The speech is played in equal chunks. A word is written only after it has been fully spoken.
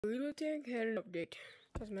Reload Tank had an update.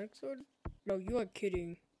 Cosmetic sword? No, you are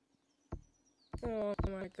kidding. Oh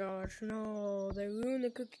my gosh, no. They ruined the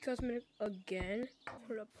cookie cosmetic again?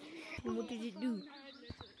 Hold up. What did it do?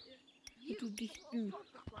 What did this do?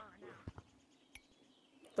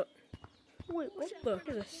 Wait, what the?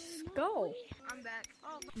 There's a skull. I'm back.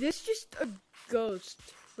 This is just a ghost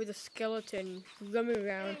with a skeleton roaming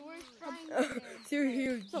around. Through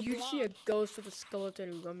here, you see a ghost with a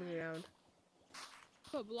skeleton roaming around.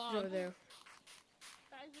 It's over there.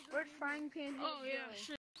 Where'd frying pan? Oh yeah,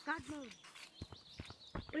 shit. God no.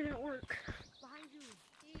 It didn't work. Behind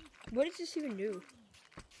you. What does this even do?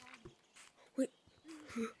 Wait.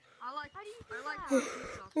 I like Oh,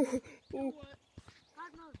 pizza. oh,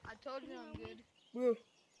 God knows. I told you I'm good. bro.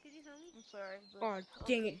 I'm sorry. But Oh,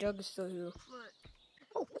 dang it, Doug is still here. Look.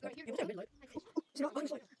 Oh, what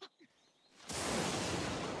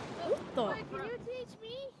the? Wait, can you teach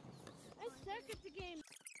me? I suck at the game.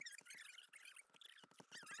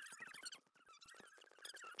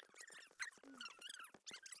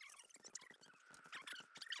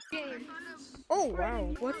 Oh,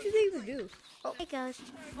 wow. What do they even do? Oh, Hey, Ghost.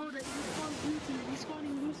 Hold it, he's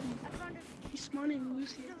spawning Lucy. I found it. He's spawning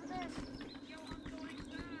Lucy. He's over there.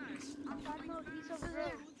 God knows. He's over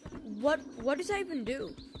there. what does that even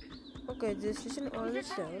do? Okay, this is an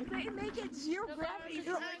honest stone. They make it zero gravity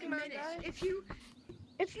for like a minute.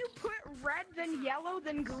 If you put red, then yellow,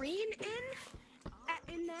 then green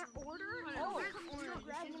in that order, zero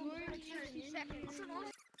gravity in 60 seconds.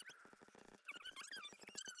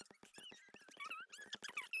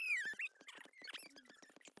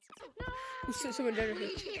 So someone died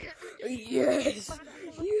here. Yes!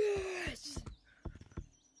 Yes!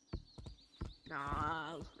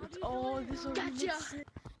 Nah, it's all this. Gotcha.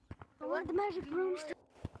 I want the magic room.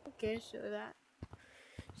 Okay, so that.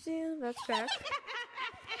 See, that's back.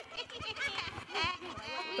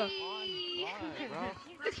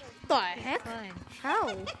 The heck? How?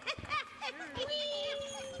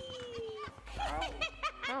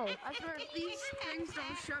 How? I swear, if these things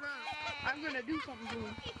don't shut up, I'm gonna do something to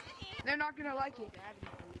them. They're not gonna like it.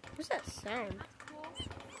 What's that sound?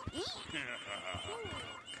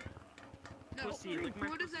 No,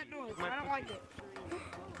 what is that noise? I don't like it.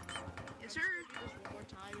 Yes, sir.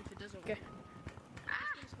 Okay.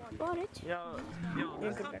 Got it. Yo,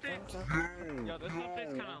 This this update's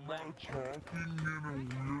kind of lag.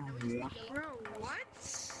 Bro, what?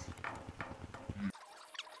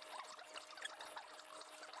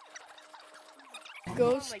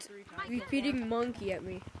 Ghost repeating monkey at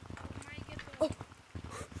me. Oh,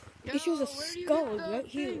 Yo, it shows a where do you skull get the right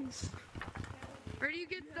here. things? Where do you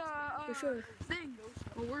get the For sure. thing?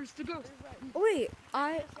 Well, where's the ghost? Oh wait,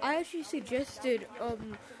 I actually suggested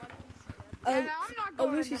And I'm not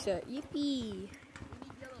going Lucy said, yippee.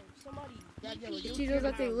 It's either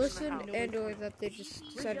that they listened and or that they just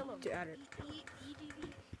decided to add it.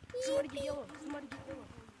 Somebody get yellow. Somebody get yellow.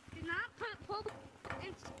 Do not pull.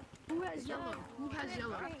 Who has yellow? Who has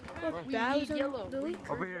yellow? Look, We that need was yellow. the link.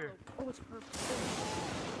 Over here. Oh, it's purple.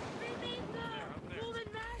 They made the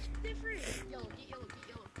golden mask different. Yellow. Get yellow. Get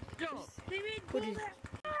yellow. Yo, they made What golden.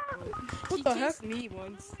 is- What the heck? Me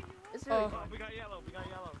once. It's Oh. really We got yellow.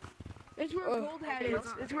 It's where Oh. gold hat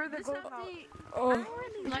is. It's where the This gold. update. Oh, I don't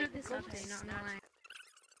really like this update. Not gonna lie.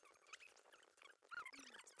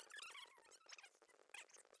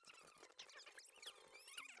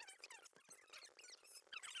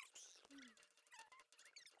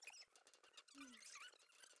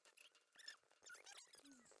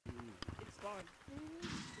 It's spawned.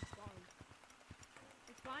 It's spawned.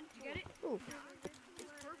 It's fun. Did you get it? ooh. It's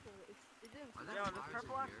purple. It is. Yo, does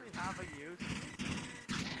purple actually have a use?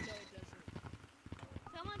 No, it doesn't.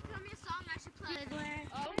 Someone tell me a song I should play.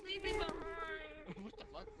 Oh, leave me behind. What the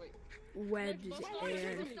fuck? Wait. Webs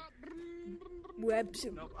and webs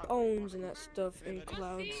and bones and that stuff in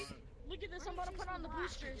clouds. Look at this. I'm about to put on the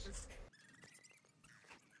boosters.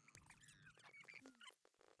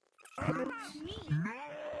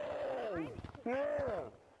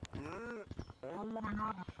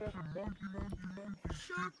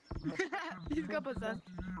 He's got possessed.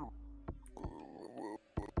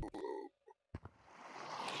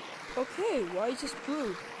 Okay, why is this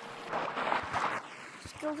blue?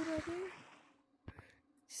 Skeleton right here?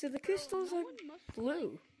 So the crystals are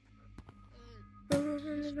blue.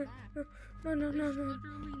 No.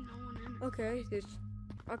 Okay, this.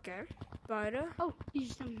 Okay. Spider. Oh,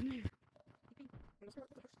 he's down there.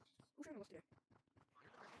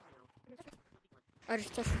 I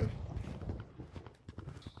just touched them.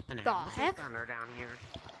 And The heck? thunder down here.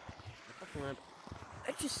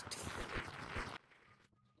 I just.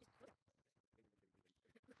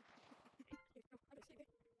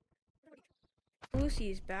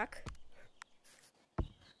 Lucy is back.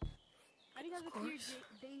 How do you guys appear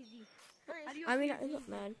Daisy? I mean, I'm not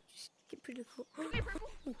mad. Just get pretty cool. Okay, purple.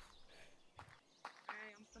 Alright,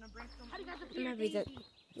 I'm gonna bring some. How do you guys I'm appear happy that Daisy?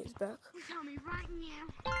 he's back. Tell me right now.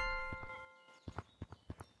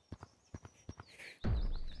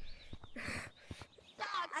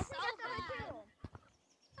 I think that's what I do.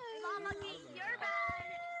 Mama, you're bad.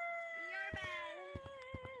 You're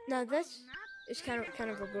bad. Now this is kind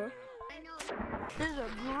of a bro. I know. This is a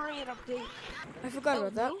great update. I forgot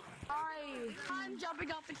about that. I'm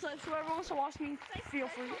jumping off the cliff. Whoever wants to watch me, feel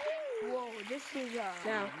free. Whoa, this is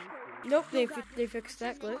Now, nope, they fixed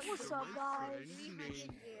that glitch. What's up, guys?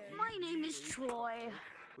 My name is Troy.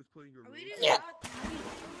 Yeah.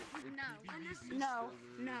 No.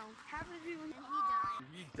 How did you? And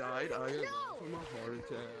he died. He died. I from a heart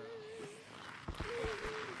attack.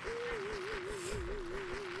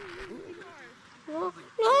 No.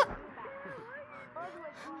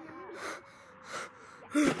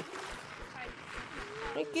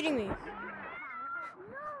 Are you kidding me?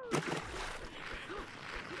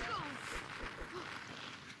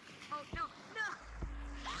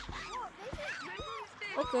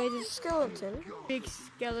 Okay, the skeleton. Big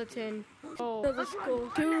skeleton. Oh, let's go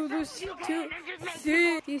to the sea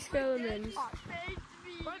skeletons. I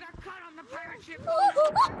got caught on the pirate ship.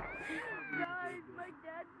 Guys, my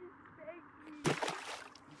dad just begged me.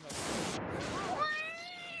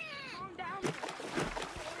 Calm down.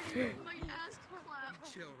 My ass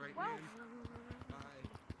clapped. Chill, right, man? Bye.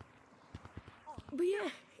 But yeah,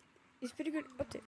 it's pretty good update.